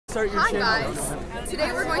Hi guys,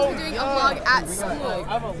 today we're going to be doing a vlog at school.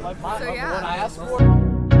 So yeah.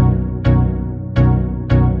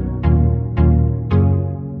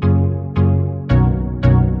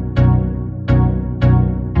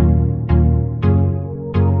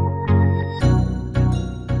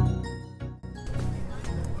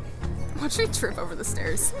 Watch me trip over the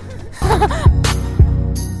stairs.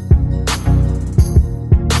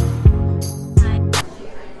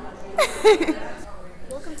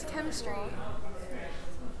 Welcome to chemistry.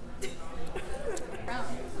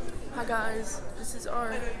 Hi guys, this is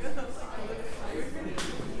our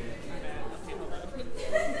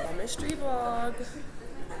chemistry vlog.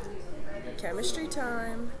 Chemistry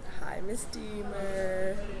time. Hi, Miss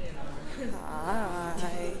Deemer.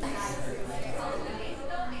 Hi.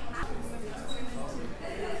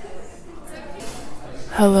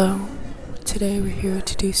 Hello. Today we're here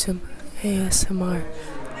to do some ASMR.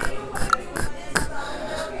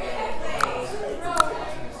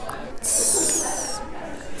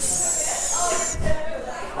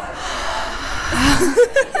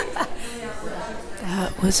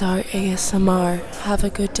 That was our ASMR. Have a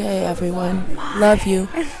good day, everyone. Love you.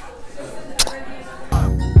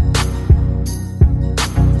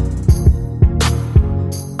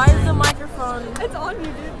 Why is the microphone? It's on you,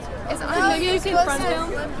 dude. It's on. Maybe you can front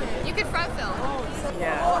film. You could front film.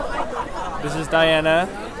 Yeah. This is Diana.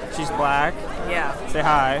 She's black. Yeah. Say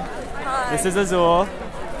hi. Hi. This is Azul.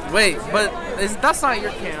 Wait, but that's not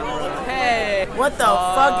your camera. Hey. What the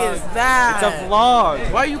fuck is that? It's a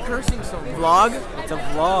vlog. Why are you cursing so much? vlog? It's a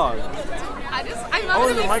vlog. I'm not Oh,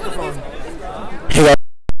 gonna the make microphone. Hello.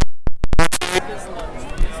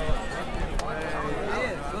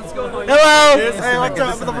 Hey, what's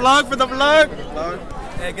up for the vlog? For the vlog.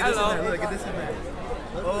 Hey, get this in there. Look, get this in there.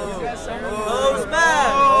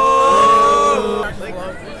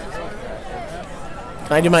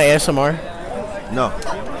 Can I do my ASMR? No.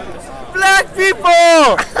 Black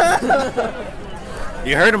people!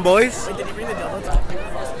 You heard him, boys.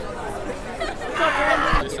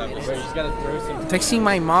 Texting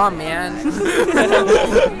my mom, man.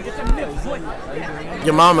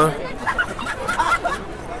 Your mama.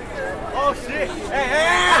 Oh shit!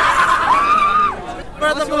 Hey!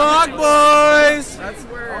 For the vlog, boys. That's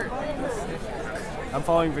where. I'm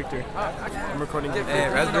following Victor. I'm recording. Hey,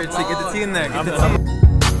 Raspberry, get the tea in there. Get the tea.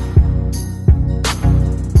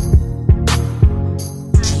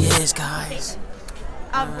 Yes, guys.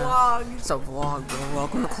 a vlog. It's a vlog, bro.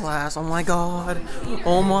 Welcome to class. Oh my god.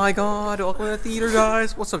 Oh my god. Welcome to the theater,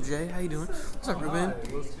 guys. What's up, Jay? How you doing? What's up, Ruben?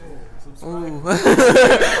 Ooh.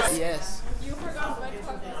 Yes.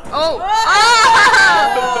 Oh!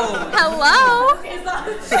 Hello!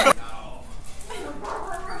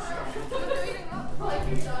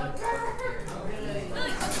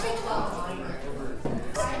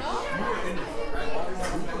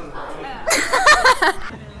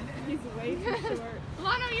 He's way too short.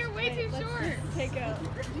 Lano, you're way too short. Take out.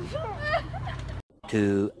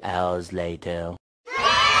 2 hours later.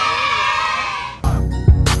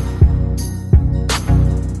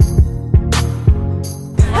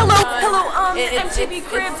 Hello, MTV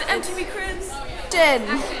Cribs.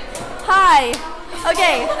 Hi.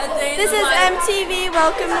 Okay, this is MTV.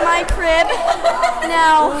 Welcome to my crib.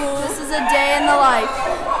 Now, this is a day in the life.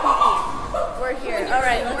 We're here. All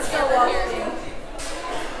right, let's go walking.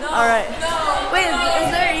 All right. Wait,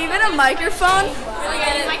 is there even a microphone?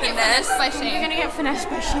 You're gonna get finessed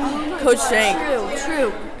by Shane. Coach Shank.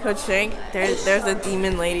 True. Coach Shank, there's a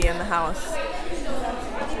demon lady in the house.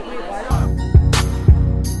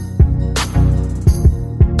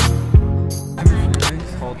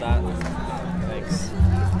 Hold that. Thanks.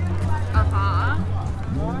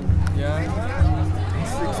 Yeah.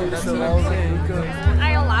 Am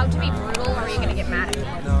I allowed to be brutal, or are you gonna get mad at me?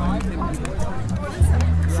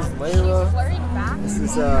 This is Layla. This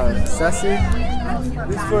is Ceci.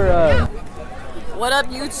 This is for What up,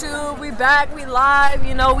 YouTube? We back, we live.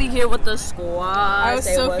 You know, we here with the squad. Oh,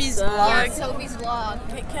 Say Sophie's what's up. vlog. Sophie's vlog.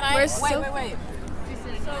 Can I? Where's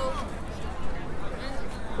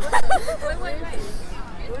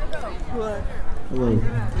Wait.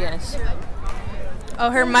 Yes. Oh,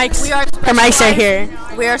 her mics. Her mics are here.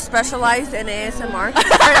 We are specialized in ASMR.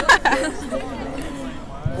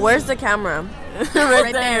 Where's the camera?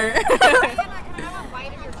 right there.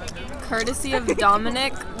 Courtesy of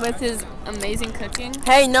Dominic with his amazing cooking.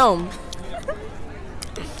 Hey, no.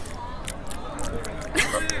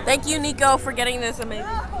 Thank you, Nico, for getting this amazing.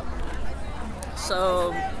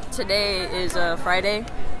 So today is Friday.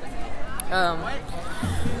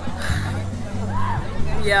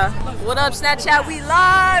 Yeah. What up, Snapchat? We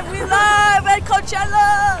live at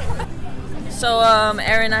Coachella. So,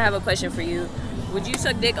 Aaron, I have a question for you. Would you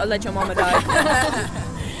suck dick or let your mama die?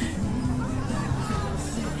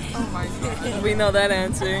 Oh my god. We know that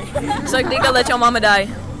answer. Suck dick or let your mama die?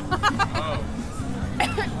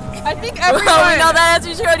 I think everyone. We know that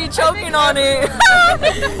answer. You're already choking on it.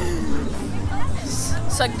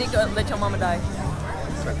 Suck dick or let your mama die?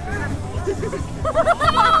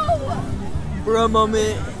 Bro,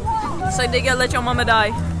 moment. Suck dick or let your mama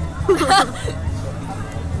die?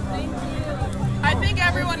 I think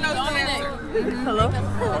everyone knows the answer. Hello?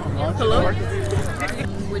 Hello?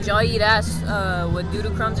 Would y'all eat ass with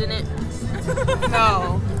doodle crumbs in it?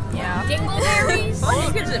 No. Yeah. Dingleberries? Oh,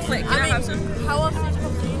 you can just flick. Can I have some? How else are you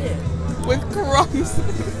supposed to eat it? With crumbs.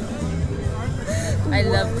 I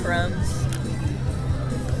love crumbs.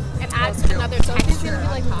 It adds another texture.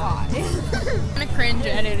 Like, why? I'm gonna cringe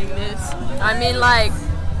editing this. I mean, like,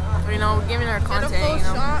 you know, giving her content, Get a full you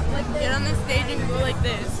know. shot, like, get on the stage and go like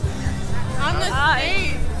this. On the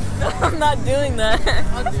stage. I'm not doing that.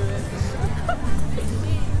 I'll do it.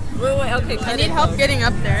 Wait, okay, I need help getting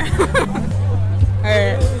up there.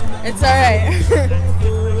 Alright. It's alright.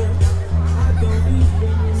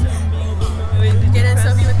 Get in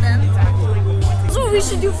Sophie with them. That's what we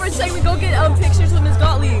should do for a second. We go get pictures with Ms.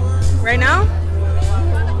 Gottlieb. Right now?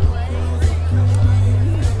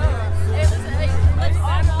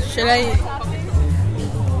 Should I?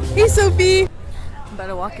 Hey Sophie! I'm about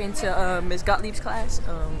to walk into Ms. Gottlieb's class.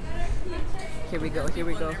 Here we go.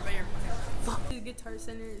 Guitar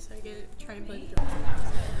Center so I can try and play the drum.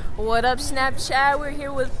 What up, Snapchat? We're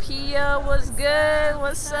here with Pia. What's good?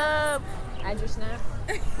 What's up? Add your snap.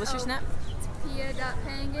 What's your snap?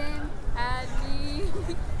 Pia.pangame. Add me.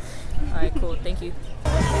 Alright, cool. Thank you.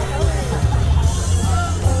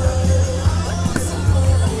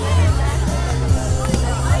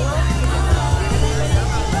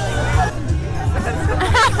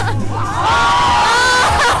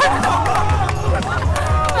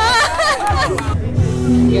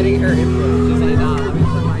 Getting her input. She said, let me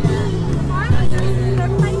put my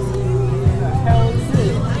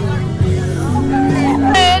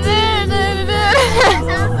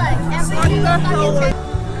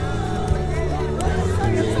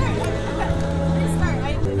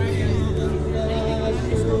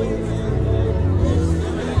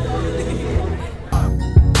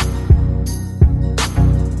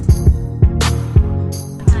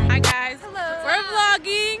Hi guys. Hello. We're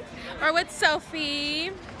vlogging. We're with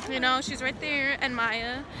Sophie. You know, she's right there, and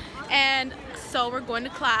Maya. And so we're going to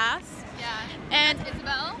class. Yeah. And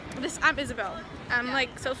Isabel? I'm Isabel. I'm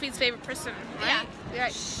like Sophie's favorite person, right? Yeah.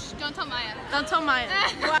 Shh, don't tell Maya. Don't tell Maya.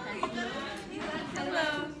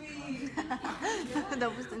 Hello.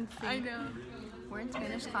 That was insane. I know. We're in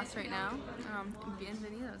Spanish class right now.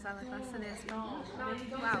 Bienvenidos a la clase de español.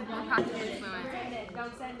 Wow, we're practically fluent.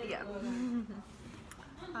 Yeah.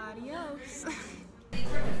 Adios.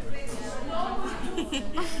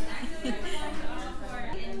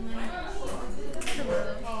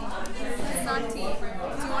 Santi, do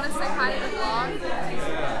you want to say hi to the vlog?